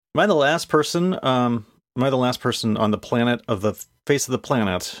I the last person? Am I the last person on the planet of the face of the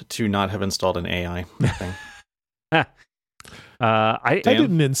planet to not have installed an AI thing? I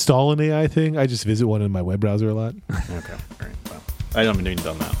didn't install an AI thing. I just visit one in my web browser a lot. Okay, all right. Well, I haven't even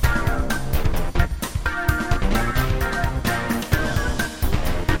done that.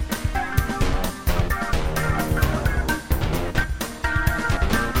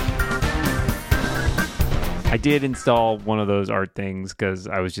 I did install one of those art things because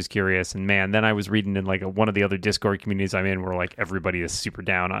I was just curious. And man, then I was reading in like one of the other Discord communities I'm in where like everybody is super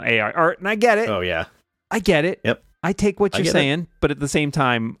down on AI art. And I get it. Oh, yeah. I get it. Yep. I take what you're saying. But at the same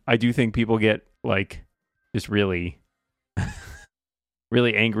time, I do think people get like just really,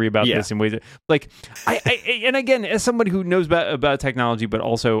 really angry about this in ways that, like, and again, as somebody who knows about technology, but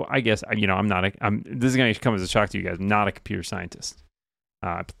also, I guess, this is going to come as a shock to you guys. I'm not a computer scientist.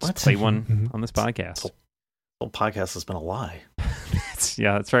 Let's play one on this podcast. Whole podcast has been a lie.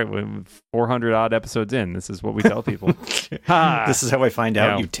 That's right. We're 400 odd episodes in. This is what we tell people. This is how I find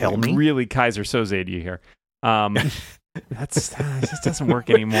out. You tell me. Really, Kaiser Soze to you here. This doesn't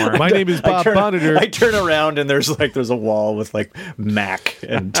work anymore. My name is Bob Monitor. I turn around and there's a wall with like Mac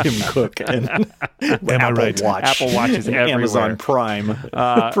and Tim Cook and Apple Watch. Apple Watch is everywhere. Amazon Prime,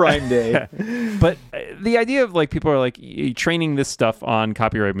 Prime Day. But the idea of like people are like training this stuff on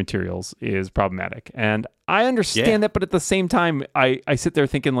copyright materials is problematic, and I understand that. But at the same time, I sit there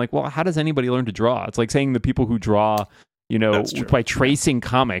thinking like, well, how does anybody learn to draw? It's like saying the people who draw, by tracing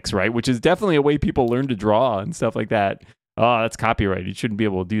comics, right? Which is definitely a way people learn to draw and stuff like that. Oh, that's copyright. You shouldn't be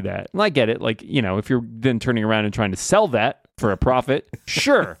able to do that. And I get it. Like, if you're then turning around and trying to sell that for a profit,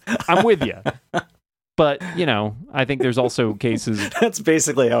 sure, I'm with you. But, I think there's also cases. That's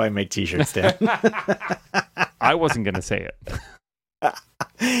basically how I make t-shirts, Dan. I wasn't going to say it.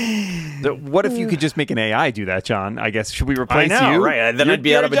 So what if you could just make an AI do that, John? I guess, should we replace you? Right? Then I'd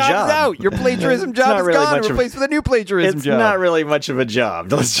be out of a job. Out. Your plagiarism job is gone and replaced with a new plagiarism job. It's not really much of a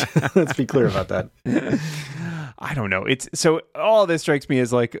job. Let's be clear about that. I don't know. So all this strikes me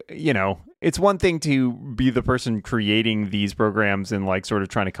as like, it's one thing to be the person creating these programs and like sort of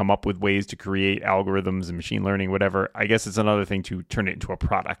trying to come up with ways to create algorithms and machine learning, whatever. I guess it's another thing to turn it into a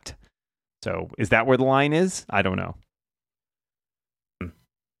product. So is that where the line is? I don't know.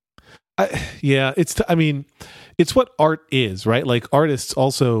 It's what art is, right? Like artists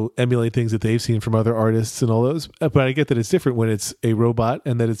also emulate things that they've seen from other artists and all those. But I get that it's different when it's a robot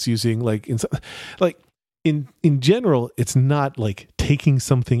and that it's using in general, it's not like taking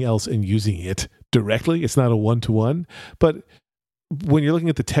something else and using it directly. It's not a one-to-one. But when you're looking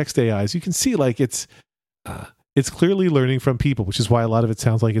at the text AIs, you can see like it's clearly learning from people, which is why a lot of it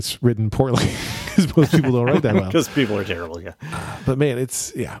sounds like it's written poorly because most people don't write that well. Because people are terrible, yeah. But man, it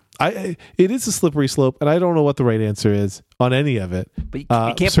is a slippery slope, and I don't know what the right answer is on any of it. But you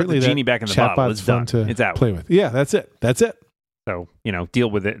can't put the genie back in the bottle. It's done. It's out. Play with. Yeah, that's it. So, deal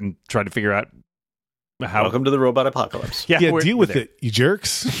with it and try to figure out how. Welcome to the robot apocalypse. Yeah, deal with it, you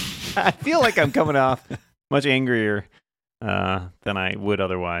jerks. I feel like I'm coming off much angrier than I would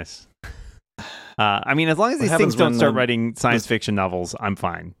otherwise. As long as these things don't start writing science fiction novels, I'm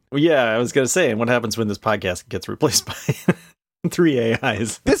fine. Well, yeah, I was going to say, and what happens when this podcast gets replaced by 3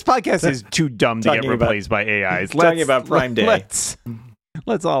 AIs? This podcast is too dumb to get replaced by AIs. Talking about Prime Day.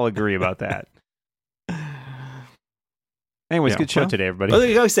 Let's all agree about that. Anyways, good show today, everybody.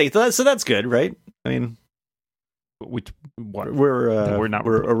 Well, I was say, so that's good, right? I mean, we're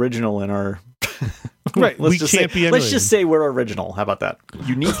original in our... Right, let's just say we're original. How about that?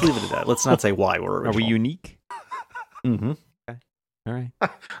 Unique. Leave it at that. Let's not say why we're original. Are we unique? Mm-hmm. Okay. All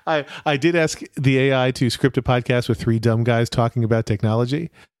right. I did ask the AI to script a podcast with 3 dumb guys talking about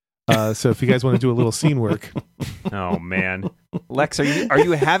technology. So if you guys want to do a little scene work. Oh man, Lex, are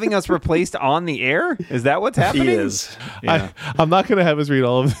you having us replaced on the air? Is that what's happening? He is. Yeah. I'm not going to have us read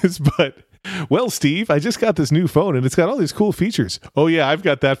all of this, but. Well, Steve, I just got this new phone and it's got all these cool features. Oh, yeah, I've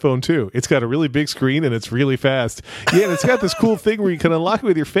got that phone too. It's got a really big screen and it's really fast. Yeah, and it's got this cool thing where you can unlock it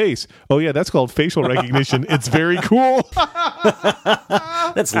with your face. Oh, yeah, that's called facial recognition. It's very cool.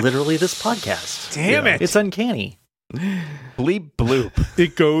 That's literally this podcast. Damn it. It's uncanny. Bleep bloop.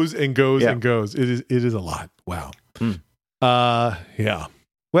 It goes and goes and goes. It is a lot. Wow. Yeah.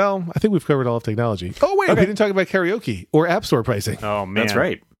 Well, I think we've covered all of technology. Oh, wait, we didn't talk about karaoke or App Store pricing. Oh, man. That's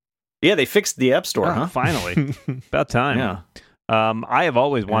right. Yeah, they fixed the App Store, huh? Finally. About time. Yeah. I have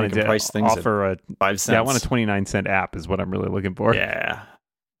always wanted to offer a 5 cents. Yeah, I want a 29-cent app is what I'm really looking for. Yeah.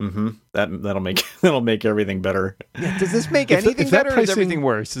 Mm-hmm. That'll make everything better. Yeah, does this make anything better or is everything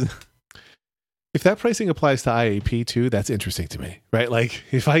worse? If that pricing applies to IAP too, that's interesting to me, right? Like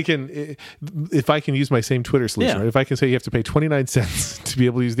if I can use my same Twitter solution, right? If I can say you have to pay 29 cents to be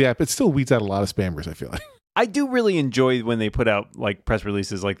able to use the app, it still weeds out a lot of spammers, I feel like. I do really enjoy when they put out like press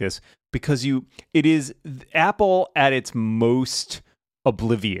releases like this because it is Apple at its most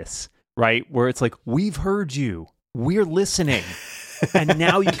oblivious, right? Where it's like, we've heard you, we're listening. And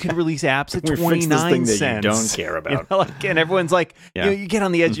now you can release apps at 29 cents. That you don't care about. And everyone's like, you get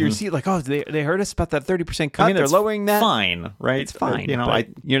on the edge of your seat, like, oh, they heard us about that 30% cut. They're lowering that. Fine, right? It's fine.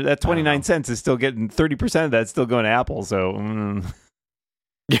 That 29 cents is still getting 30% of that's still going to Apple. So,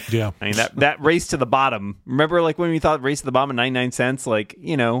 yeah. I mean, that race to the bottom. Remember, like when we thought race to the bottom at 99 cents, like,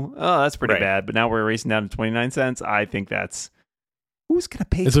 that's pretty bad. But now we're racing down to 29 cents. I think that's. Who's going to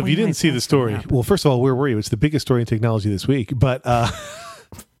pay? So if you didn't see the story, well, first of all, where were you? It's the biggest story in technology this week. But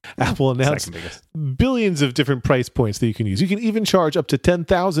Apple announced billions of different price points that you can use. You can even charge up to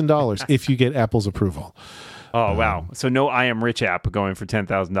 $10,000 if you get Apple's approval. Oh, wow. So no I Am Rich app going for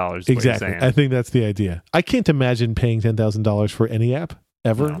 $10,000. Exactly. I think that's the idea. I can't imagine paying $10,000 for any app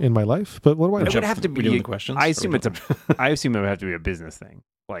ever in my life. But what do I know? It would have to be. Questions? I assume it would have to be a business thing.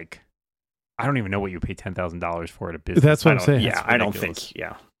 Like, I don't even know what you pay $10,000 for at a business. That's what I'm saying. Yeah, I don't think.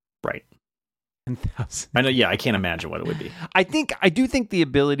 Yeah, right. 10,000. I know. Yeah, I can't imagine what it would be. I do think the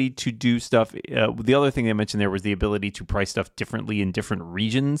ability to do stuff. The other thing they mentioned there was the ability to price stuff differently in different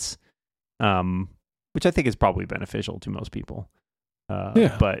regions, which I think is probably beneficial to most people.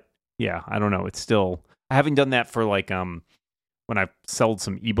 But yeah, I don't know. It's still having done that for like when I've sold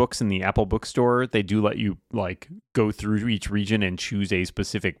some ebooks in the Apple bookstore, they do let you like go through each region and choose a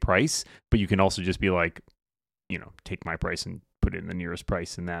specific price, but you can also just be like, take my price and put it in the nearest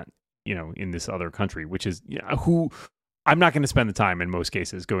price in that, in this other country, which is who I'm not going to spend the time in most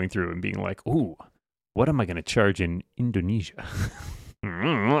cases going through and being like, ooh, what am I going to charge in Indonesia?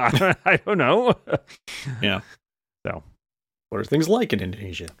 I don't know. Yeah. So what are things like in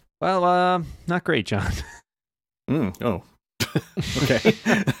Indonesia? Well, not great, John. Oh. Okay.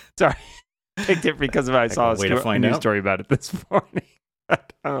 Sorry. Picked it because I saw a news story about it this morning.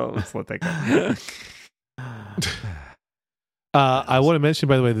 Let's let that go. I want to mention,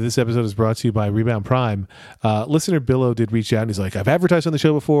 by the way, that this episode is brought to you by Rebound Prime. Listener Billow did reach out and he's like, I've advertised on the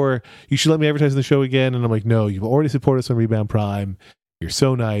show before. You should let me advertise on the show again. And I'm like, no, you've already supported us on Rebound Prime. You're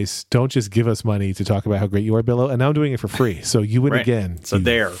so nice. Don't just give us money to talk about how great you are, Billow. And now I'm doing it for free. So you win again. So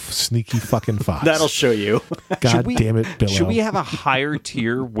there. Sneaky fucking fox. That'll show you. God damn it, Billow. Should we have a higher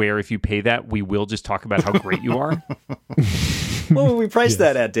tier where if you pay that, we will just talk about how great you are? What would we price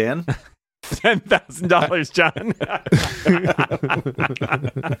that at, Dan? $10,000, John.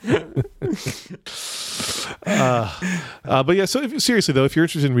 But yeah, so seriously though, if you're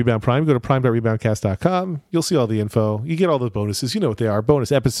interested in Rebound Prime, go to prime.reboundcast.com. You'll see all the info. You get all the bonuses. You know what they are. Bonus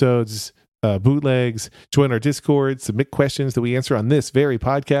episodes, bootlegs, join our Discord, submit questions that we answer on this very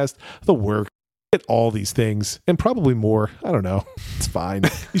podcast, the work, get all these things, and probably more. I don't know. It's fine.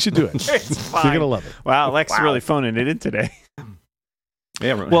 You should do it. It's fine. You're going to love it. Wow, Lex really phoning it in today.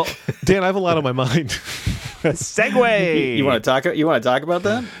 Yeah, right. Well, Dan, I have a lot on my mind. Segue. You want to talk about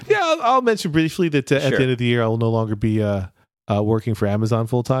that? Yeah, I'll mention briefly that at the end of the year, I will no longer be working for Amazon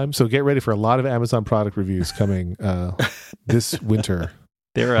full time. So get ready for a lot of Amazon product reviews coming this winter.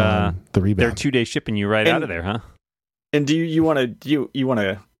 They're the Rebound. They're 2 days shipping you right out of there, huh? And do you want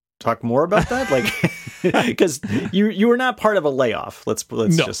to talk more about that? Like, because you were not part of a layoff. Let's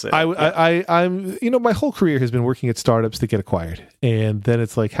just say. I'm my whole career has been working at startups that get acquired, and then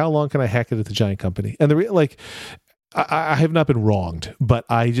it's like, how long can I hack it at the giant company? And I have not been wronged, but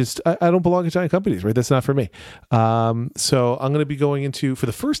I don't belong at giant companies, right? That's not for me. So I'm going to be going into, for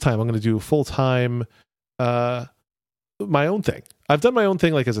the first time, I'm going to do full time my own thing. I've done my own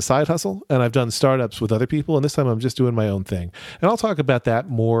thing like as a side hustle, and I've done startups with other people, and this time I'm just doing my own thing. And I'll talk about that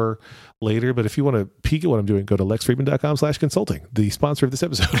more later, but if you want to peek at what I'm doing, go to lexfriedman.com/consulting, the sponsor of this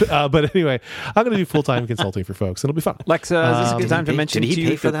episode. But anyway, I'm going to do full-time consulting for folks, and it'll be fun. Lex, is this a good time to mention to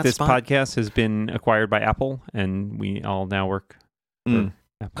you that this podcast has been acquired by Apple, and we all now work for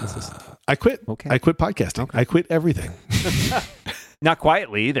Apple? I quit. Okay. I quit podcasting. Okay. I quit everything. Not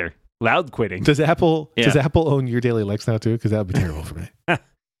quietly either. Loud quitting. Does Apple own Your Daily Lex now too? Because that would be terrible for me.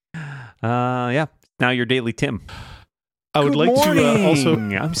 Yeah. Now Your Daily Tim. I would like to also.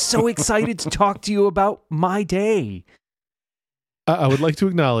 I'm so excited to talk to you about my day. I would like to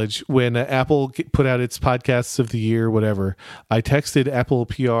acknowledge when Apple put out its podcasts of the year, whatever. I texted Apple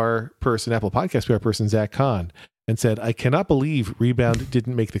podcast PR person Zach Kahn and said, "I cannot believe Rebound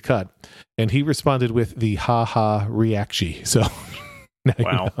didn't make the cut," and he responded with the "ha ha reaction." So. Now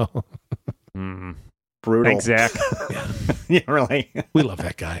wow. You know. brutal. Exactly. Yeah, really. We love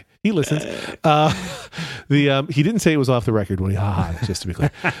that guy. He listens. He didn't say it was off the record when just to be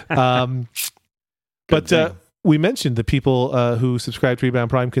clear. But we mentioned the people who subscribe to Rebound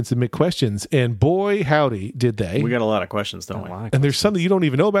Prime can submit questions, and boy, howdy, did they. We got a lot of questions, don't we? And there's some that you don't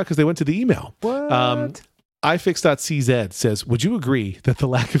even know about because they went to the email. What? iFix.cz says, would you agree that the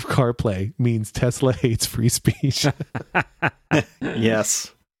lack of CarPlay means Tesla hates free speech?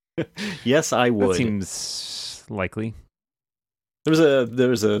 Yes. Yes, I would. That seems likely. There was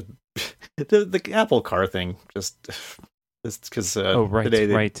a the Apple Car thing just because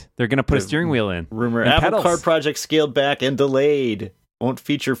right. They're going to put a steering wheel in. Rumor and Apple pedals. Car project scaled back and delayed. Won't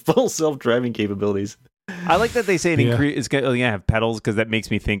feature full self-driving capabilities. I like that they say it's going to have pedals because that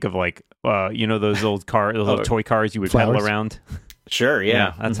makes me think of like those old toy cars you would pedal around. Sure,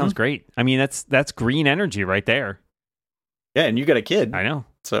 yeah. That sounds great. I mean, that's green energy right there. Yeah, and you got a kid. I know.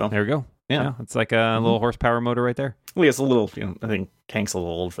 So there we go. Yeah, it's like a little horsepower motor right there. Well, it's a little. I think Kank's a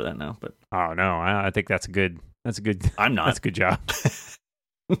little old for that now. But oh no, I think that's a good. I'm not. That's a good job.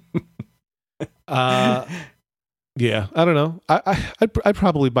 Yeah, I don't know. I'd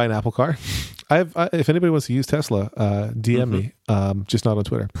probably buy an Apple Car. If anybody wants to use Tesla, DM me. Just not on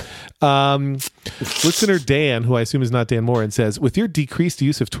Twitter. Listener Dan, who I assume is not Dan Morin, says, with your decreased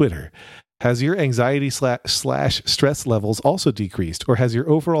use of Twitter, has your anxiety / stress levels also decreased, or has your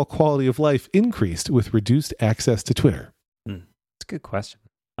overall quality of life increased with reduced access to Twitter? That's a good question.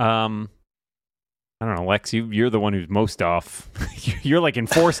 I don't know, Lex. You're the one who's most off. You're like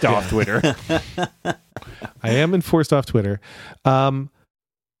enforced off Twitter. I am enforced off Twitter.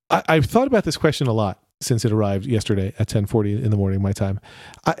 I've thought about this question a lot since it arrived yesterday at 10:40 in the morning, my time.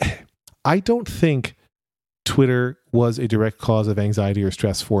 I don't think Twitter was a direct cause of anxiety or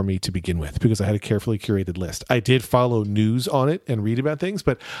stress for me to begin with because I had a carefully curated list. I did follow news on it and read about things,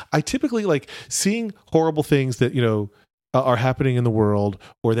 but I typically like seeing horrible things that, are happening in the world,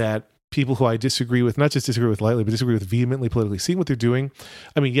 or that people who I disagree with, not just disagree with lightly, but disagree with vehemently politically, seeing what they're doing.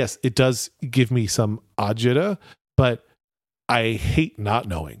 I mean, yes, it does give me some agita, but I hate not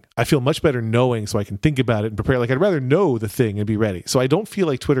knowing. I feel much better knowing so I can think about it and prepare. Like, I'd rather know the thing and be ready. So I don't feel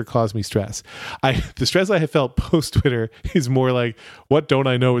like Twitter caused me stress. The stress I have felt post-Twitter is more like, what don't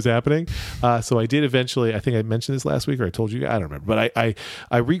I know is happening? So I did eventually, I think I mentioned this last week, or I told you, I don't remember, but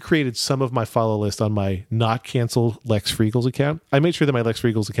I recreated some of my follow list on my not canceled Lex Friegel's account. I made sure that my Lex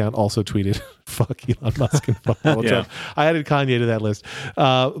Friegel's account also tweeted, fuck Elon Musk and fuck Donald Trump. I added Kanye to that list.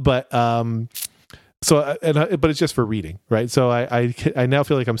 But it's just for reading, right? So I now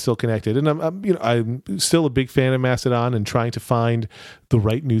feel like I'm still connected, and I'm still a big fan of Mastodon and trying to find the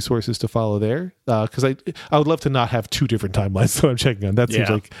right news sources to follow there, because I would love to not have two different timelines that I'm checking on. That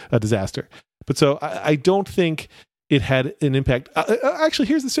seems like a disaster. But so I don't think it had an impact. Actually,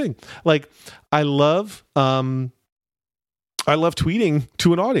 here's the thing: like I love tweeting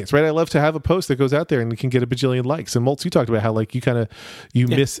to an audience, right? I love to have a post that goes out there and can get a bajillion likes. And Moltz, you talked about how like you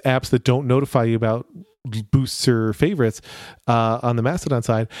miss apps that don't notify you about boosts or favorites on the Mastodon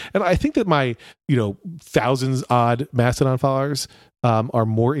side. And I think that my thousands odd Mastodon followers are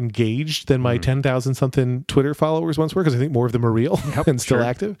more engaged than my 10,000 something Twitter followers once were, because I think more of them are real and still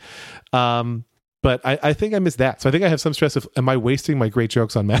active. But I think I missed that. So I think I have some stress of, am I wasting my great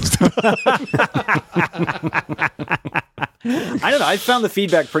jokes on Mastodon? I don't know. I found the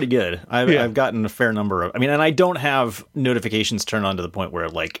feedback pretty good. I've gotten a fair number of, and I don't have notifications turned on to the point where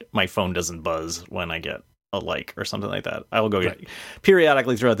like my phone doesn't buzz when I get a like or something like that. I will go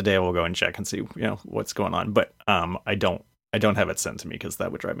periodically throughout the day. I will go and check and see, what's going on. But I don't have it sent to me because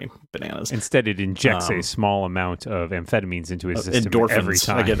that would drive me bananas. Instead, it injects a small amount of amphetamines into his system endorphins every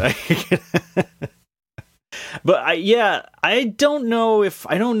time. I get But I don't know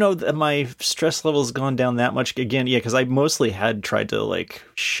that my stress level has gone down that much again. Yeah, because I mostly had tried to like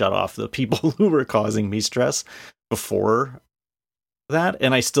shut off the people who were causing me stress before that,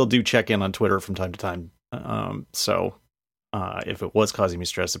 and I still do check in on Twitter from time to time. So if it was causing me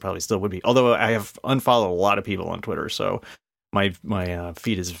stress, it probably still would be. Although I have unfollowed a lot of people on Twitter, so my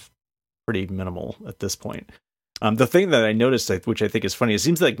feed is pretty minimal at this point. The thing that I noticed, which I think is funny, it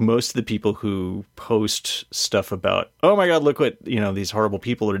seems like most of the people who post stuff about, oh my God, look what these horrible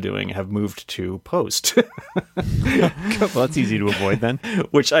people are doing, have moved to post. Well, that's easy to avoid then.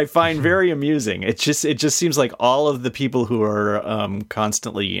 Which I find very amusing. It just seems like all of the people who are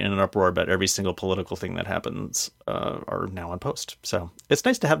constantly in an uproar about every single political thing that happens are now on post. So it's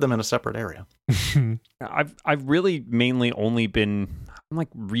nice to have them in a separate area. I've really mainly only been. I'm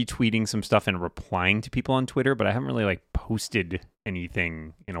like retweeting some stuff and replying to people on Twitter, but I haven't really like posted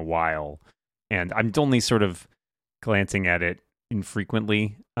anything in a while, and I'm only sort of glancing at it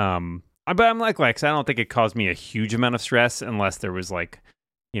infrequently. But I'm like Lex. I don't think it caused me a huge amount of stress unless there was like,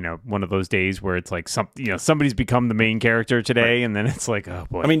 one of those days where it's like somebody's become the main character today, right. And then it's like, oh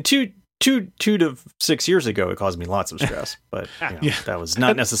boy. I mean, 2 to 6 years ago, it caused me lots of stress, but that was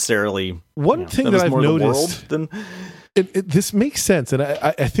not necessarily one thing that I've noticed. This makes sense, and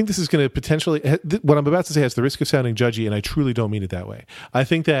I think this is going to potentially. What I'm about to say has the risk of sounding judgy, and I truly don't mean it that way. I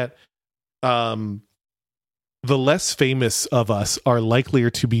think that the less famous of us are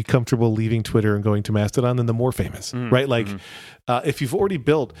likelier to be comfortable leaving Twitter and going to Mastodon than the more famous, right? Like, if you've already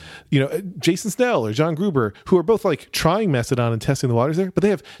built, Jason Snell or John Gruber, who are both like trying Mastodon and testing the waters there, but they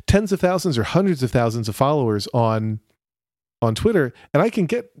have tens of thousands or hundreds of thousands of followers on Twitter, and I can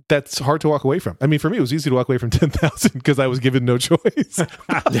get that's hard to walk away from. I mean, for me, it was easy to walk away from 10,000 because I was given no choice.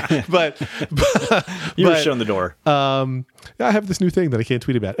 but you were shown the door. I have this new thing that I can't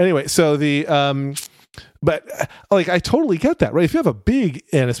tweet about. Anyway, so but like I totally get that, right? If you have a big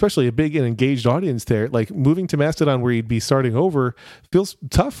and especially a big and engaged audience there, like moving to Mastodon where you'd be starting over feels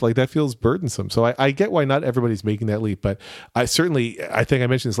tough. Like that feels burdensome. So I get why not everybody's making that leap, but I think I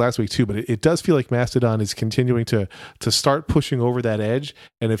mentioned this last week too, but it does feel like Mastodon is continuing to start pushing over that edge.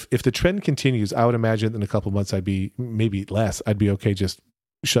 And if the trend continues, I would imagine in a couple of months I'd be okay just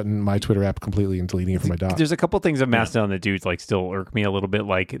shutting my Twitter app completely and deleting it from my dock. There's a couple things of Mastodon that do like still irk me a little bit.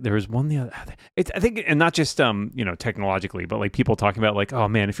 Like there was one the other. I think, and not just technologically, but like people talking about like, oh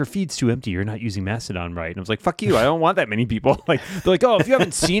man, if your feed's too empty, you're not using Mastodon right. And I was like, fuck you, I don't want that many people. Like they're like, oh, if you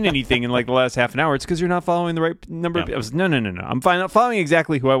haven't seen anything in like the last half an hour, it's because you're not following the right number. Of people. I was no. I'm fine. I'm following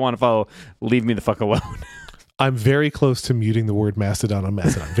exactly who I want to follow. Leave me the fuck alone. I'm very close to muting the word Mastodon on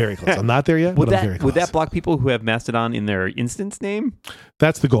Mastodon. Very close. I'm not there yet, but I'm very close. Would that block people who have Mastodon in their instance name?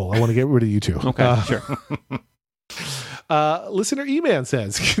 That's the goal. I want to get rid of you too. Okay, sure. Listener E-Man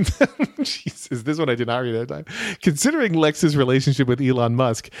says, Jesus, this one I did not read at the time. Considering Lex's relationship with Elon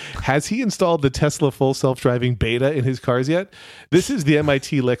Musk, has he installed the Tesla full self-driving beta in his cars yet? This is the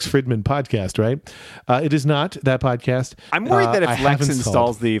MIT Lex Fridman podcast, right? It is not that podcast. I'm worried that if Lex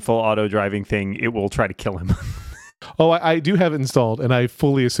installs the full auto driving thing, it will try to kill him. Oh, I do have it installed, and I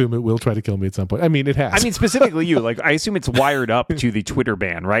fully assume it will try to kill me at some point. I mean, it has. I mean, specifically you. Like, I assume it's wired up to the Twitter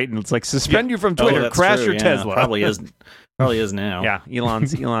ban, right? And it's like, suspend you from Twitter, crash your Tesla. Probably is now. Yeah,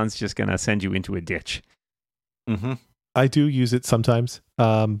 Elon's just going to send you into a ditch. Mm-hmm. I do use it sometimes.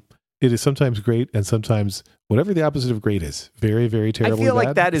 It is sometimes great, and sometimes whatever the opposite of great is. Very, very terrible. I feel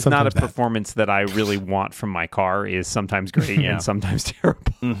like that is not a performance that I really want from my car, is sometimes great and sometimes terrible.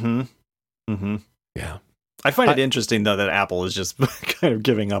 Mm-hmm. Mm-hmm. Yeah. I find it interesting, though, that Apple is just kind of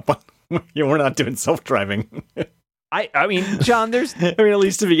giving up on, we're not doing self-driving. I mean, John, at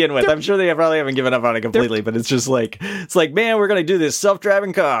least to begin with. I'm sure they probably haven't given up on it completely, but it's just like, man, we're going to do this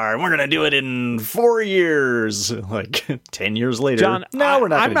self-driving car, and we're going to do it in 4 years. Like, 10 years later. John, no, we're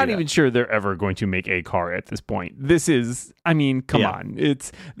not I'm not even sure they're ever going to make a car at this point. This is, I mean, come on.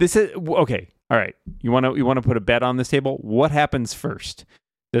 Okay, all right. You want to put a bet on this table? What happens first?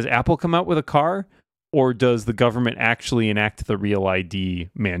 Does Apple come out with a car? Or does the government actually enact the Real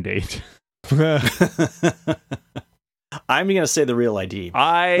ID mandate? I'm going to say the Real ID.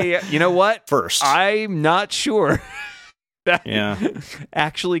 You know what? First. I'm not sure. Yeah.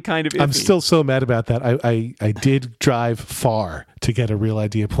 Actually kind of iffy. I'm still so mad about that. I did drive far to get a Real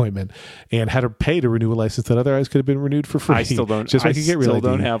ID appointment and had to pay to renew a license that otherwise could have been renewed for free. I still don't. Just so I could get Real ID,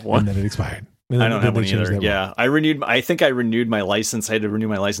 don't have one. And then it expired. I don't have one either. Yeah, I think I renewed my license. I had to renew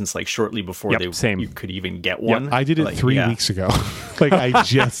my license like shortly before you could even get one. Yep. I did it 3 weeks ago. Like I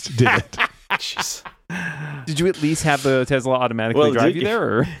just did it. Jeez. Did you at least have the Tesla automatically drive you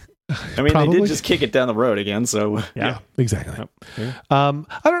there? Or? I mean, they did just kick it down the road again. So yeah, exactly. Yeah. I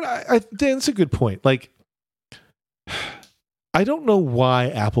don't know. Dan, that's a good point. Like, I don't know why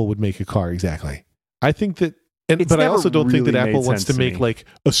Apple would make a car exactly. I think that. But I also don't think that Apple wants to make like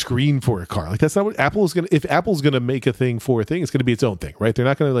a screen for a car. Like that's not what Apple is going to. If Apple's going to make a thing for a thing, it's going to be its own thing, right? They're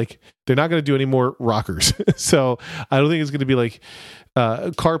not going to do any more rockers. So I don't think it's going to be like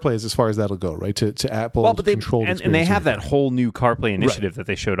CarPlay as far as that'll go, right? To Apple. Well, but they and they have that whole new CarPlay initiative that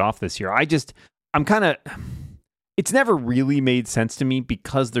they showed off this year. I'm kind of. It's never really made sense to me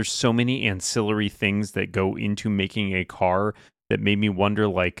because there's so many ancillary things that go into making a car that made me wonder,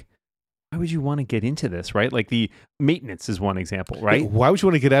 like, why would you want to get into this, right? Like the maintenance is one example, right? Why would you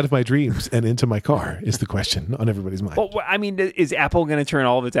want to get out of my dreams and into my car is the question on everybody's mind. Well, I mean, is Apple going to turn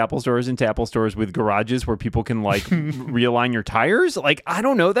all of its Apple stores into Apple stores with garages where people can like realign your tires? Like, I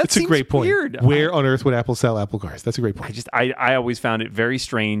don't know. That's a great point. Weird. Where on earth would Apple sell Apple cars? That's a great point. I always found it very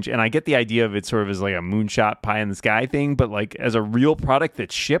strange. And I get the idea of it sort of as like a moonshot pie in the sky thing, but like as a real product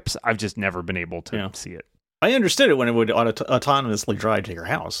that ships, I've just never been able to see it. I understood it when it would autonomously drive to your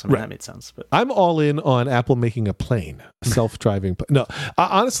house. I mean, that made sense. But I'm all in on Apple making a plane, self-driving. No,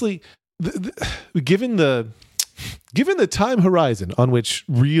 honestly, given the time horizon on which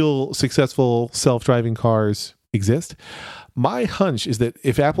real successful self-driving cars exist, my hunch is that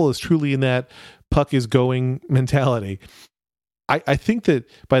if Apple is truly in that puck is going mentality, I think that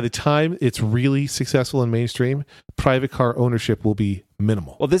by the time it's really successful and mainstream, private car ownership will be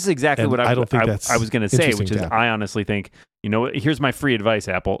minimal. Well, this is exactly what I was going to say, which is I honestly think, here's my free advice,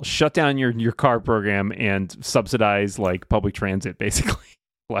 Apple. Shut down your car program and subsidize like public transit, basically.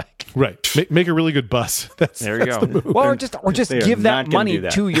 Right. Make a really good bus. There you go. Well, or just give that money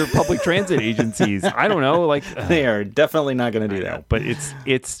to your public transit agencies. I don't know. Like they are definitely not going to do that. But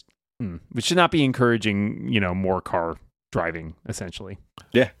it should not be encouraging, more car driving, essentially.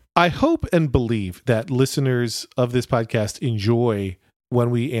 Yeah. I hope and believe that listeners of this podcast enjoy when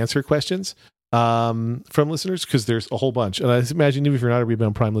we answer questions from listeners, because there's a whole bunch. And I imagine even if you're not a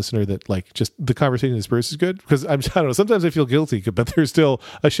Rebound Prime listener, that like just the conversation dispersed is good, because I don't know, sometimes I feel guilty, but there's still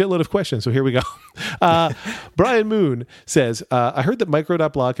a shitload of questions. So here we go. Brian Moon says, I heard that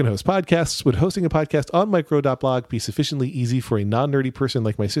Micro.blog can host podcasts. Would hosting a podcast on Micro.blog be sufficiently easy for a non-nerdy person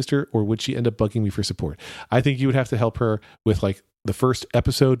like my sister, or would she end up bugging me for support? I think you would have to help her with like the first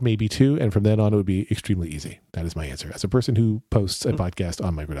episode, maybe 2, and from then on it would be extremely easy. That is my answer as a person who posts a podcast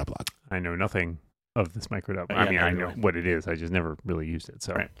on Micro.blog. I know nothing of this Micro.blog. I know what it is. I just never really used it.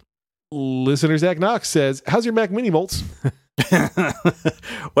 So, Listener Zach Knox says, how's your Mac Mini, Moltz?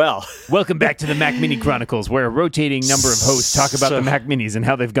 Well, welcome back to the Mac Mini Chronicles, where a rotating number of hosts talk about the Mac Minis and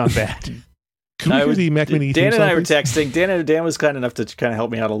how they've gone bad. Can we hear the Mac Mini? Dan and I were texting. Dan was kind enough to kind of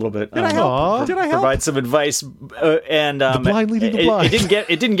help me out a little bit. Did I help? Provide some advice, and the blind leading the blind.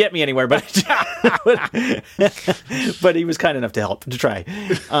 It didn't get me anywhere, but but he was kind enough to help to try.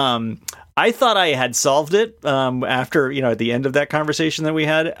 I thought I had solved it after at the end of that conversation that we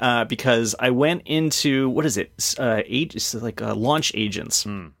had, because I went into launch agents,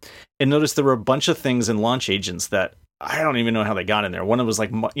 and noticed there were a bunch of things in launch agents that I don't even know how they got in there. One of them was like,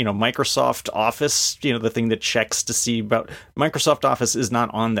 Microsoft Office, the thing that checks to see about Microsoft Office is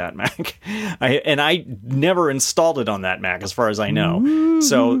not on that Mac. I never installed it on that Mac as far as I know.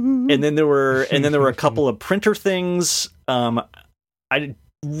 So, and then there were a couple of printer things. I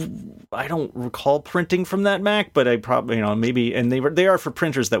don't recall printing from that Mac, but I probably, maybe, and they are for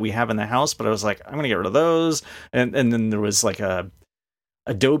printers that we have in the house, but I was like, I'm going to get rid of those. And then there was like a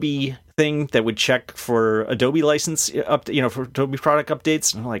Adobe thing that would check for Adobe license for Adobe product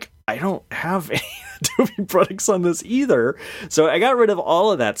updates. And I'm like, I don't have any Adobe products on this either. So I got rid of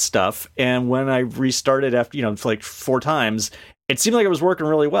all of that stuff. And when I restarted after, like 4 times, it seemed like it was working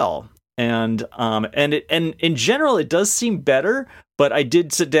really well. And in general, it does seem better, but I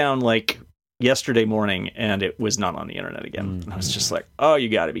did sit down like yesterday morning and it was not on the internet again. And I was just like, oh, you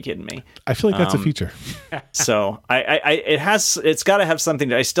got to be kidding me. I feel like that's a feature. So it's got to have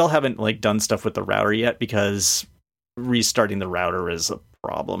something. I still haven't like done stuff with the router yet, because restarting the router is a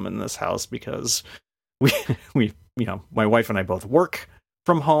problem in this house, because we my wife and I both work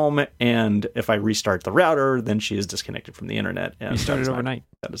from home, and if I restart the router, then she is disconnected from the internet. And restart it overnight.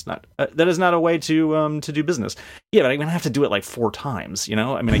 That is not a way to do business. Yeah, but I'm gonna have to do it like 4 times.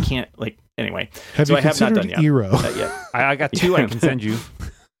 I mean, I can't anyway. I have not done Eero? Yet. I got 2 I can send you.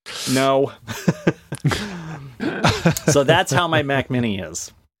 No. So that's how my Mac Mini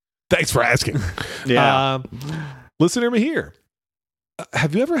is. Thanks for asking. Yeah. Listener Mahir,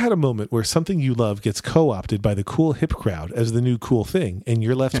 have you ever had a moment where something you love gets co-opted by the cool hip crowd as the new cool thing, and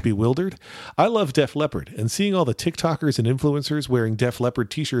you're left bewildered? I love Def Leppard, and seeing all the TikTokers and influencers wearing Def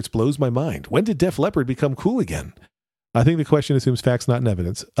Leppard t-shirts blows my mind. When did Def Leppard become cool again? I think the question assumes facts, not in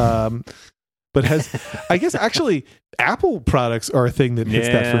evidence. But I guess actually Apple products are a thing that hits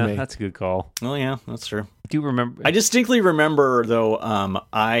that for me. That's a good call. Oh yeah, that's true. I do remember. I distinctly remember though.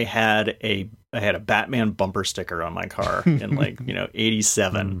 I had a Batman bumper sticker on my car in like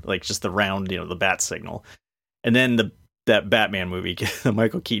 87, like just the round, the bat signal, and then that Batman movie, the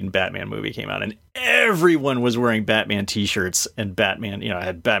Michael Keaton Batman movie came out, and everyone was wearing Batman t-shirts and Batman. I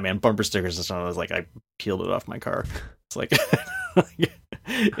had Batman bumper stickers and stuff. I was like, I peeled it off my car. It's like.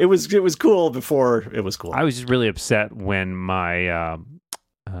 It was cool before it was cool. I was just really upset when my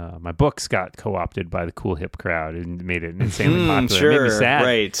my books got co-opted by the cool hip crowd and made it insanely popular. Sure, it made me sad.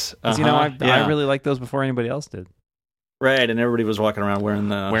 Right? I really liked those before anybody else did. Right, and everybody was walking around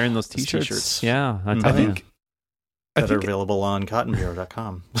wearing those t-shirts. Yeah, I think are available on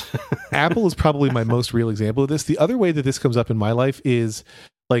cottonbureau.com. Apple is probably my most real example of this. The other way that this comes up in my life is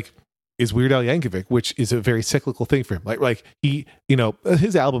like, is Weird Al Yankovic, which is a very cyclical thing for him. Like he,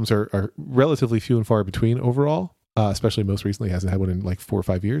 his albums are relatively few and far between overall. Especially most recently, he hasn't had one in like 4 or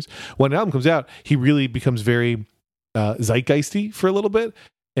 5 years. When an album comes out, he really becomes very zeitgeisty for a little bit,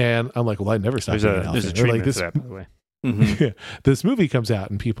 and I'm like, well, I never stopped. There's a treatment for that, by the way. Mm-hmm. Yeah. This movie comes out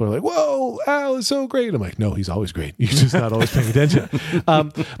and people are like, whoa, Al is so great. I'm like, no, he's always great. You're just not always paying attention.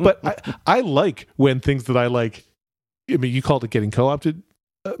 But I like when things that I like, I mean, you called it getting co-opted,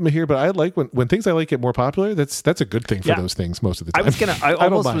 Mahir, but I like when things I like get more popular. That's a good thing for those things most of the time. I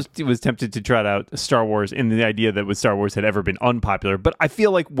almost was tempted to trot out Star Wars in the idea that with Star Wars had ever been unpopular, but I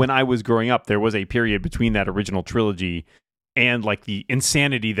feel like when I was growing up, there was a period between that original trilogy and like the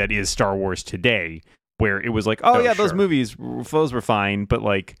insanity that is Star Wars today, where it was like, those movies, those were fine, but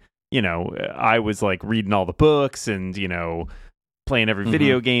like, I was like reading all the books and, playing every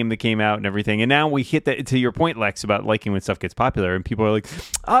video game that came out and everything. And now we hit that, to your point, Lex, about liking when stuff gets popular and people are like,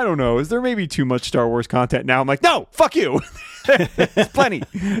 I don't know, is there maybe too much Star Wars content now? I'm like, no, fuck you. There's plenty.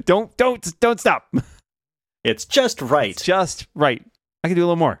 Don't stop. It's just right. It's just right. I can do a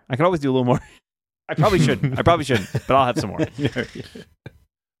little more. I can always do a little more. I probably shouldn't, but I'll have some more.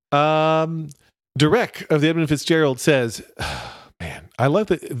 Derek of the Edmund Fitzgerald says, man, I love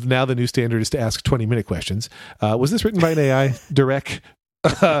that now the new standard is to ask 20-minute questions. Was this written by an AI, Derek?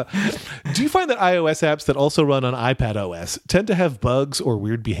 Do you find that iOS apps that also run on iPad OS tend to have bugs or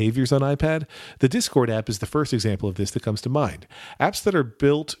weird behaviors on iPad? The Discord app is the first example of this that comes to mind. Apps that are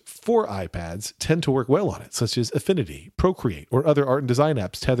built for iPads tend to work well on it, such as Affinity, Procreate, or other art and design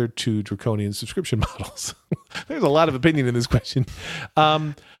apps tethered to draconian subscription models. There's a lot of opinion in this question.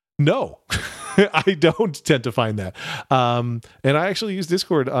 No, I don't tend to find that. And I actually use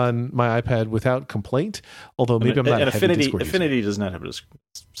Discord on my iPad without complaint, although maybe I'm not a heavy Discord user. Affinity does not have a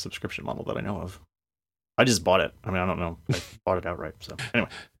subscription model that I know of. I just bought it. I mean, I don't know. I bought it outright. So anyway.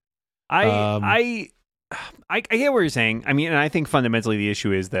 I get what you're saying. I mean, and I think fundamentally the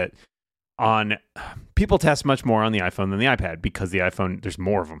issue is that people test much more on the iPhone than the iPad because the iPhone, there's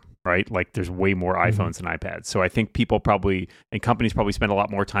more of them, right? Like there's way more iPhones than iPads. So I think people probably, and companies probably spend a lot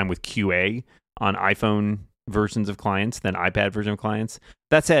more time with QA on iPhone versions of clients than iPad version of clients.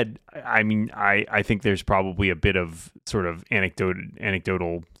 That said, I mean, I think there's probably a bit of sort of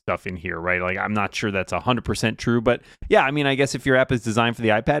anecdotal stuff in here, right? Like I'm not sure that's 100% true, but yeah, I mean, I guess if your app is designed for the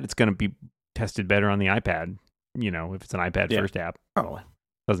iPad, it's going to be tested better on the iPad, if it's an iPad first app. Probably.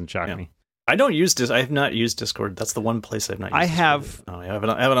 Doesn't shock me. I don't use I have not used Discord. That's the one place I've not used. I have it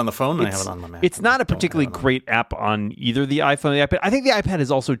on the phone and I have it on my Mac. It's not a particularly great app on either the iPhone or the iPad. I think the iPad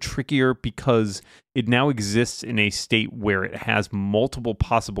is also trickier because it now exists in a state where it has multiple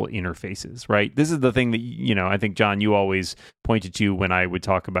possible interfaces, right? This is the thing that, I think, John, you always pointed to when I would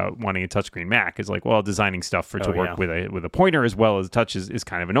talk about wanting a touchscreen Mac is like, well, designing stuff to work with a pointer as well as touch is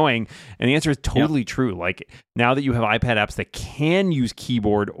kind of annoying. And the answer is totally true. Like now that you have iPad apps that can use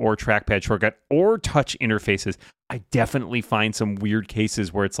keyboard or trackpad shortcut or touch interfaces, I definitely find some weird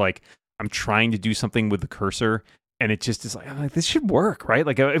cases where it's like, I'm trying to do something with the cursor and it just is like, I'm like, this should work, right?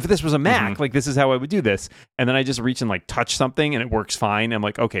 Like if this was a Mac, like this is how I would do this. And then I just reach and like touch something and it works fine. I'm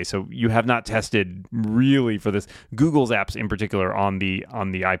like, okay, so you have not tested really for this. Google's apps in particular on the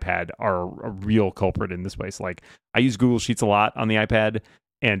iPad are a real culprit in this way. So like I use Google Sheets a lot on the iPad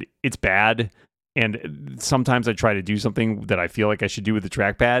and it's bad. And sometimes I try to do something that I feel like I should do with the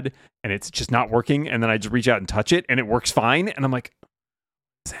trackpad and it's just not working. And then I just reach out and touch it and it works fine. And I'm like,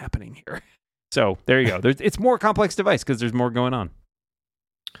 what's happening here? So there you go. It's more complex device because there's more going on.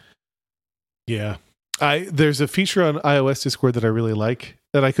 Yeah. There's a feature on iOS Discord that I really like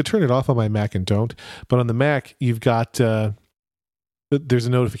that I could turn it off on my Mac and don't. But on the Mac, you've got there's a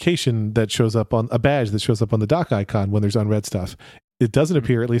notification that shows up on a badge that shows up on the dock icon when there's unread stuff. It doesn't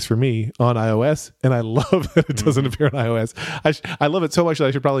appear, at least for me, on iOS, and I love that it doesn't appear on iOS. I love it so much that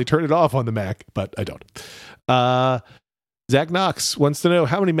I should probably turn it off on the Mac, but I don't. Zach Knox wants to know,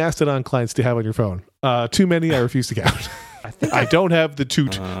 how many Mastodon clients do you have on your phone? Too many, I refuse to count. I don't have the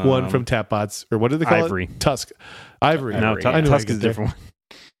Toot one from Tapbots, or what do they call Ivory. it? Tusk. Ivory. No, Tusk is a different one.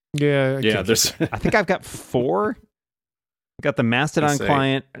 Yeah. I think I've got 4. I've got the Mastodon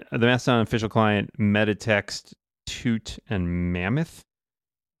client, the Mastodon official client, Metatext, Toot, and Mammoth.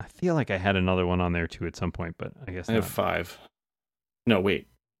 I feel like I had another one on there too at some point, but I guess I have 5. No, wait.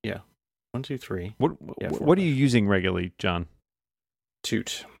 Yeah. 1, 2, 3. What are you using regularly, John?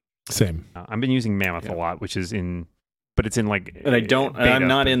 Toot. Same. I've been using Mammoth a lot, which is but it's in like. And I don't. Beta, I'm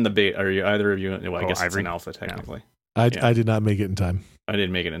not in the beta. Are you either of you? Well, I guess Ivory? It's an alpha technically. I did not make it in time. I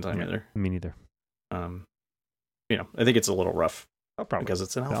didn't make it in time either. Me neither. I think it's a little rough. Oh, probably because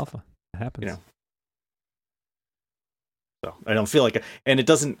it's an alpha. It happens. So I don't feel like, and it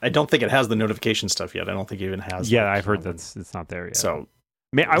doesn't. I don't think it has the notification stuff yet. I don't think it even has. Yeah, I've heard that it's not there yet. So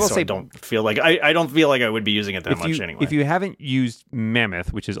I will say, I don't feel like I don't feel like I would be using it that much anyway. If you haven't used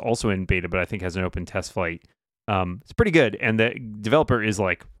Mammoth, which is also in beta, but I think has an open test flight, it's pretty good. And the developer is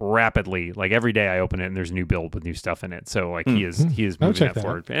like rapidly, like every day I open it and there's a new build with new stuff in it. So like he is moving that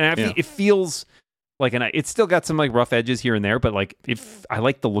forward, and it feels like, and it's still got some like rough edges here and there, but like if I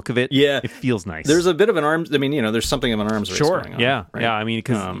like the look of it, it feels nice. There's a bit of an arms. I mean, there's something of an arms race going on. Yeah, right? yeah. I mean,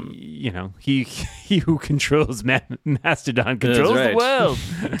 because he who controls Mastodon controls the world.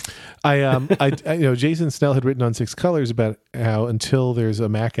 Jason Snell had written on Six Colors about how until there's a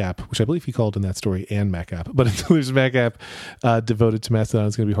Mac app, which I believe he called in that story and Mac app, but until there's a Mac app devoted to Mastodon,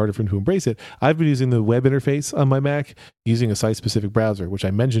 it's going to be harder for him to embrace it. I've been using the web interface on my Mac using a site-specific browser, which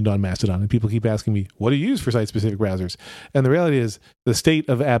I mentioned on Mastodon, and people keep asking me, what do you use for site-specific browsers? And the reality is the state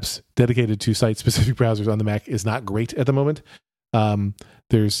of apps dedicated to site-specific browsers on the Mac is not great at the moment.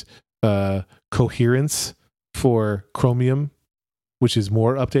 There's Coherence for Chromium, which is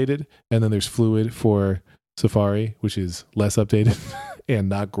more updated, and then there's Fluid for Safari, which is less updated and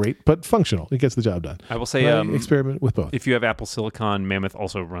not great, but functional. It gets the job done. I will say, experiment with both. If you have Apple Silicon, Mammoth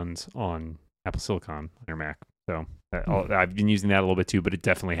also runs on Apple Silicon on your Mac. So I've been using that a little bit too, but it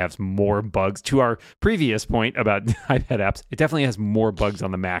definitely has more bugs. To our previous point about iPad apps, it definitely has more bugs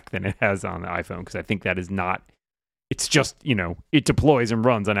on the Mac than it has on the iPhone, because I think that is not. It's just, it deploys and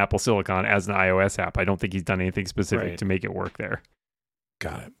runs on Apple Silicon as an iOS app. I don't think he's done anything specific to make it work there.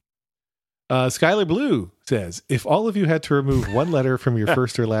 Got it. Skylar Blue says, if all of you had to remove one letter from your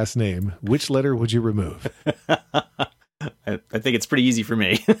first or last name, which letter would you remove? I think it's pretty easy for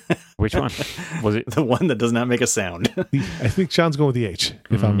me. Which one? Was it the one that does not make a sound? I think Sean's going with the H,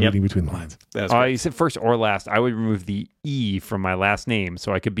 if I'm reading between the lines. You said first or last. I would remove the E from my last name,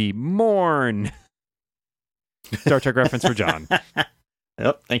 so I could be Morn. Star Trek reference for John.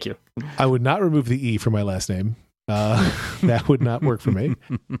 Yep, thank you. I would not remove the E from my last name. That would not work for me.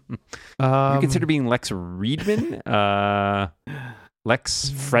 You consider being Lex Friedman? Lex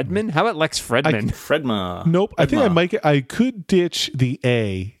Fredman? How about Lex Fredman? Fredma. Nope. I think I could ditch the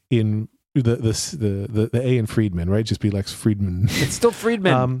A in the A in Friedman, right? Just be Lex Friedman. It's still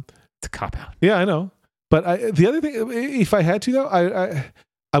Friedman. It's a cop out. Yeah, I know. But the other thing, if I had to though,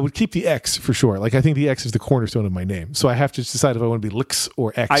 I would keep the X for sure. Like, I think the X is the cornerstone of my name. So I have to decide if I want to be Lix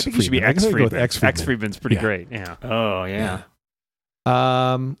or X. I think you should be X Friedman. X Friedman. X Friedman's pretty great. Yeah. Oh, yeah.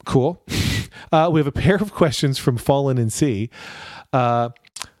 Cool. We have a pair of questions from Fallen in C.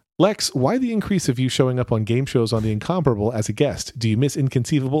 Lex, why the increase of you showing up on game shows on The Incomparable as a guest? Do you miss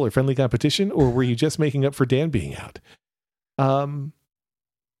Inconceivable or Friendly Competition, or were you just making up for Dan being out?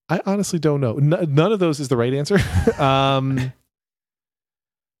 I honestly don't know. None of those is the right answer.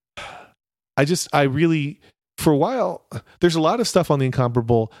 I really, for a while, there's a lot of stuff on The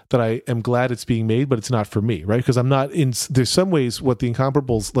Incomparable that I am glad it's being made, but it's not for me, right? Because I'm not in, there's some ways what The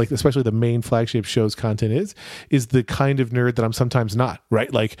Incomparables, like especially the main flagship show's content is the kind of nerd that I'm sometimes not,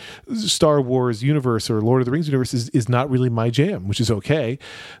 right? Like Star Wars universe or Lord of the Rings universe is not really my jam, which is okay.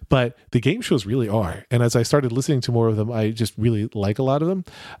 But the game shows really are. And as I started listening to more of them, I just really like a lot of them.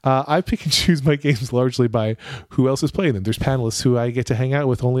 I pick and choose my games largely by who else is playing them. There's panelists who I get to hang out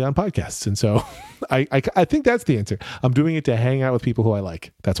with only on podcasts. And so I think that's the answer. I'm doing it to hang out with people who I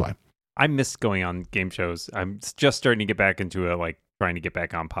like. That's why. I miss going on game shows. I'm just starting to get back into trying to get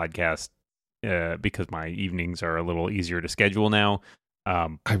back on podcast because my evenings are a little easier to schedule now.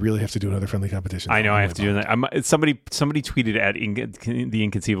 I really have to do another Friendly Competition. I know I have to do that. Somebody tweeted at the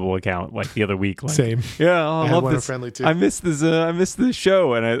Inconceivable account like the other week. Like, same. Yeah, I love this. Friendly too. I missed this. I missed this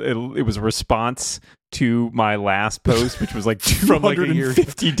show, and it was a response to my last post, which was like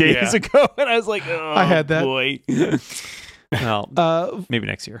 250 days ago, and I was like, oh, I had that. Boy. Well, maybe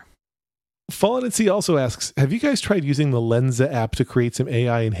next year. Fallen at Sea also asks, have you guys tried using the Lensa app to create some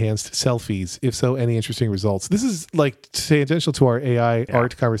AI-enhanced selfies? If so, any interesting results? This is like tangential to our AI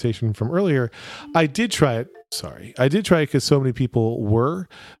art conversation from earlier. I did try it. I did try it because so many people were.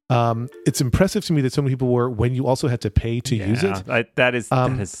 It's impressive to me that so many people were when you also had to pay to use it. That is,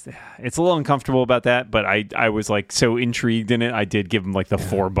 it's a little uncomfortable about that, but I was like so intrigued in it. I did give them like the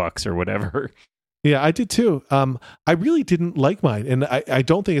 $4 or whatever. Yeah, I did too. I really didn't like mine, and I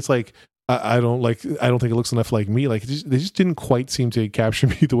don't think it's like. I don't think it looks enough like me. Like they just didn't quite seem to capture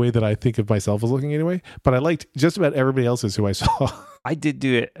me the way that I think of myself as looking anyway. But I liked just about everybody else's who I saw. I did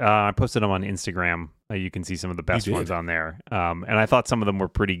do it. I posted them on Instagram. You can see some of the best ones on there. And I thought some of them were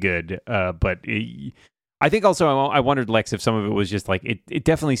pretty good. But I think also I wondered, Lex, if some of it was just like it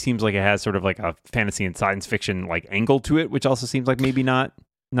definitely seems like it has sort of like a fantasy and science fiction like angle to it, which also seems like maybe not.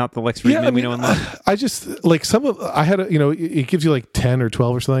 not the Lex Friedman we know and love? I just like I had it gives you like 10 or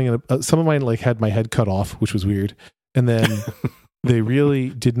 12 or something, and some of mine like had my head cut off, which was weird, and then they really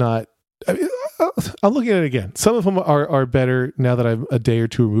did not. I'm looking at it again. Some of them are better now that I'm a day or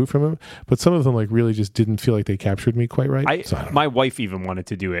two removed from them, but some of them like really just didn't feel like they captured me quite right. My wife even wanted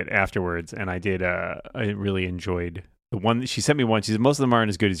to do it afterwards, and I did. I really enjoyed the one that she sent me. One, she said most of them aren't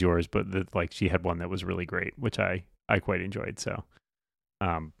as good as yours, but she had one that was really great, which I quite enjoyed. So,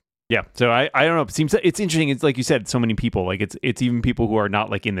 yeah. So I don't know. It seems it's interesting. It's like you said, so many people, like it's even people who are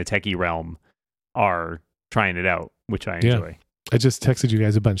not like in the techie realm are trying it out, which I enjoy. Yeah. I just texted you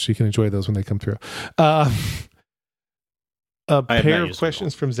guys a bunch so you can enjoy those when they come through. A pair of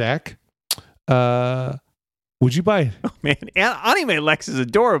questions from Zach. Would you buy? Oh man, Anime Lex is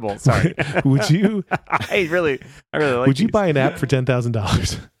adorable. Sorry. Would you? I really like. Would you buy an app for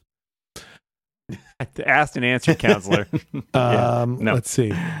 $10,000? Asked and answered, counselor. No. Let's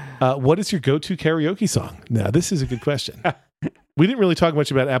see. What is your go-to karaoke song? Now, this is a good question. We didn't really talk much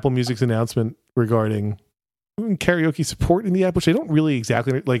about Apple Music's announcement regarding karaoke support in the app, which I don't really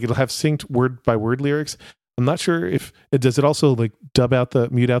exactly like. It'll have synced word by word lyrics. I'm not sure if it does. It also like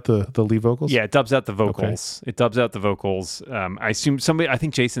mute out the lead vocals. Yeah, it dubs out the vocals. Okay. It dubs out the vocals. I assume I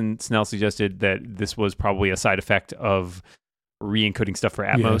think Jason Snell suggested that this was probably a side effect of re-encoding stuff for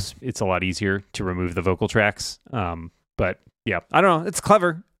Atmos. Yeah. It's a lot easier to remove the vocal tracks. But yeah, I don't know. It's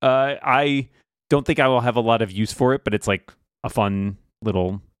clever. I don't think I will have a lot of use for it, but it's like a fun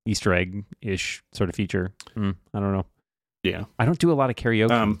little Easter egg-ish sort of feature. I don't know. Yeah. I don't do a lot of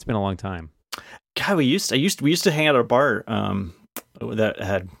karaoke. It's been a long time. God, we used to hang out at a bar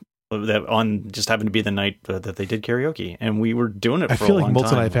that on just happened to be the night that they did karaoke, and we were doing it for a long time. I feel like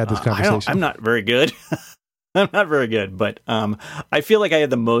Moltz and I have had this conversation. I'm not very good. I'm not very good, but I feel like I had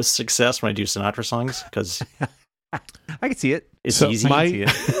the most success when I do Sinatra songs because I can see it. It's easy. I can see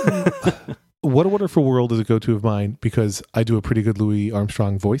it. What a Wonderful World is a go-to of mine because I do a pretty good Louis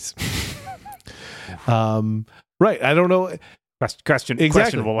Armstrong voice. Right. I don't know. Question.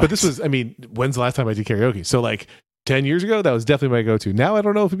 Exactly. But this was, when's the last time I did karaoke? So like 10 years ago, that was definitely my go-to. Now I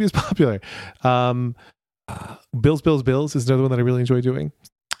don't know if it'd be as popular. Bills is another one that I really enjoy doing.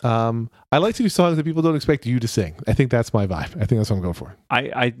 I like to do songs that people don't expect you to sing. I think that's my vibe. I think that's what I'm going for.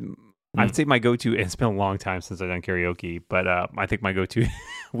 I'd say my go-to, it's been a long time since I've done karaoke, but I think my go-to,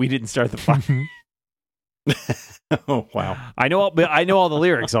 We Didn't Start the Fire. Oh, wow. I know all the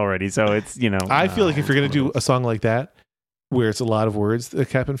lyrics already, so it's, I feel like if you're going to do a song like that, where it's a lot of words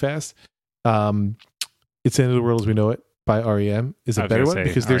that happen fast, It's the End of the World as We Know It by REM is a better one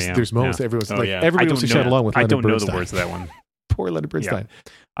because there's moments that everyone's everybody wants to shout along with Leonard Bernstein. I don't know the words of that one. Poor Leonard Bernstein.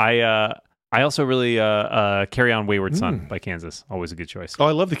 Yeah. I also really Carry On Wayward Son by Kansas. Always a good choice. Oh,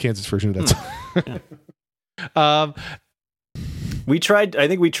 I love the Kansas version of that song. I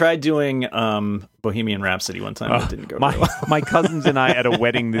think we tried doing Bohemian Rhapsody one time. It didn't go very well. My cousins and I at a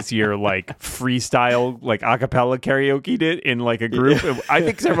wedding this year, like freestyle, like a cappella karaoke'd it in like a group. Yeah. I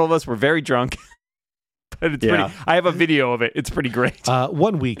think several of us were very drunk. But it's pretty. I have a video of it. It's pretty great.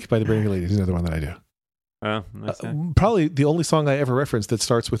 1 Week by the Brand New Ladies is another one that I do. Probably the only song I ever referenced that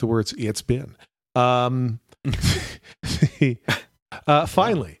starts with the words "It's been."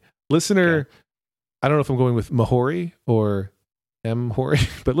 Finally, listener, okay. I don't know if I'm going with Mahori or M Hori,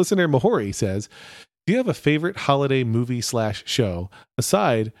 but listener Mahori says, "Do you have a favorite holiday movie / show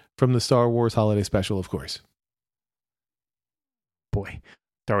aside from the Star Wars Holiday Special, of course?" Boy,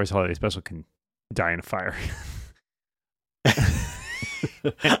 Star Wars Holiday Special can die in a fire.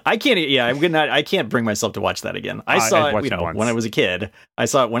 I can't. Yeah, I can't bring myself to watch that again. I saw it, when I was a kid. I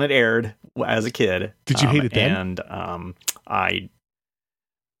saw it when it aired as a kid. Did you hate it then? And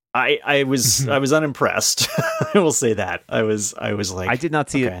I was unimpressed. I will say that I was like I did not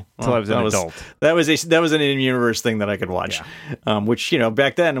see it until I was an adult. That was an in-universe thing that I could watch. Yeah. Which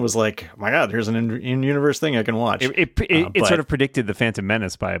back then it was like, oh my God, here's an in-universe thing I can watch. It sort of predicted the Phantom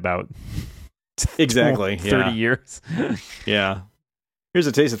Menace by about exactly 30 years. Yeah. Here's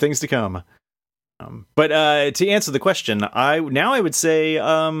a taste of things to come. But to answer the question, I would say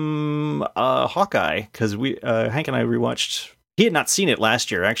Hawkeye, because Hank and I rewatched. He had not seen it last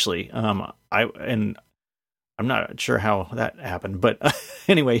year, actually. I'm not sure how that happened, but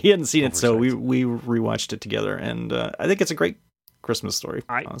anyway, he hadn't seen it, so we rewatched it together, and I think it's a great Christmas story.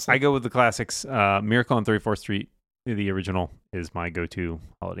 Honestly. I go with the classics. Miracle on 34th Street, the original, is my go-to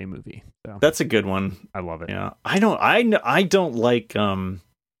holiday movie. So that's a good one. I love it. Yeah, I don't like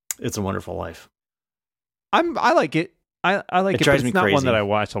It's a Wonderful Life. I like it. I like it, but drives it's me not crazy. one that I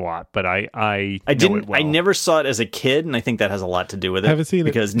watch a lot, but I know didn't. it well. I never saw it as a kid, and I think that has a lot to do with it. Haven't seen it.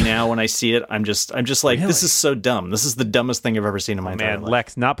 Because now when I see it, I'm just like, Really? this is so dumb. This is the dumbest thing I've ever seen in my entire Man, life.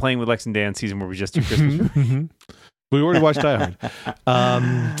 Lex not playing with Lex and Dan season where we just do Christmas. We already watched Die Hard.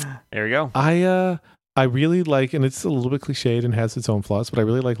 There we go. I really like, and it's a little bit cliched and has its own flaws, but I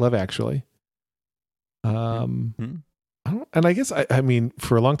really like Love Actually. And I guess I mean,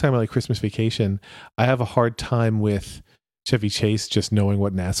 for a long time, I like Christmas Vacation. I have a hard time with Chevy Chase just knowing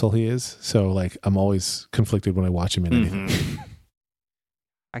what an asshole he is. So like, I'm always conflicted when I watch him in anything.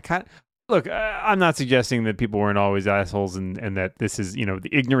 Look, I'm not suggesting that people weren't always assholes and that this is, the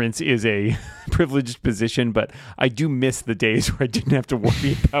ignorance is a privileged position, but I do miss the days where I didn't have to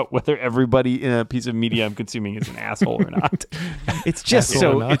worry about whether everybody in a piece of media I'm consuming is an asshole or not. It's just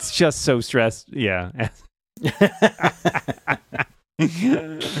so stressed. Yeah.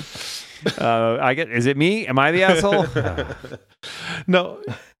 Is it me? Am I the asshole? No.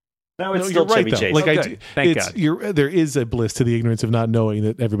 No, it's still you're right, Chevy though. Chase. Like Thank God. There is a bliss to the ignorance of not knowing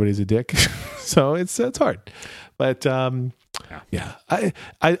that everybody's a dick. So it's hard. But yeah.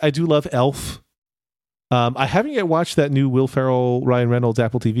 I do love Elf. I haven't yet watched that new Will Ferrell, Ryan Reynolds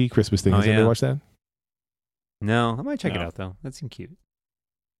Apple TV Christmas thing. Has anybody watched that? No, I might check it out though. That seemed cute.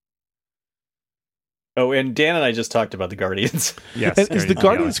 Oh, and Dan and I just talked about the Guardians. Yes. And is the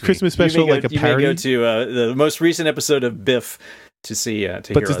Guardians Christmas special like a parody? You may go to the most recent episode of Biff to see. But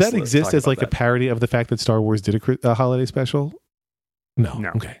does that exist as like a parody of the fact that Star Wars did a holiday special? No.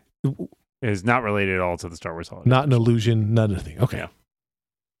 Okay. It is not related at all to the Star Wars holiday. Not an illusion. Not a thing. Okay. Yeah.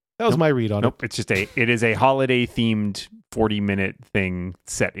 That was my read on it. It's just it is a holiday themed 40-minute thing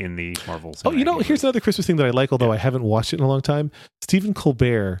set in the Marvel. Here's another Christmas thing that I like, although I haven't watched it in a long time. Stephen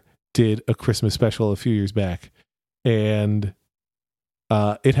Colbert did a Christmas special a few years back, and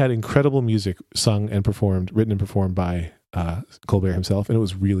it had incredible music written and performed by Colbert himself, and it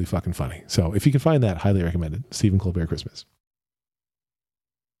was really fucking funny. So if you can find that, highly recommended. Stephen Colbert Christmas.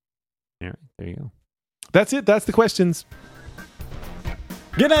 All right, there you go. That's it. That's the questions.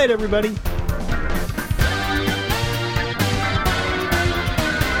 Good night, everybody.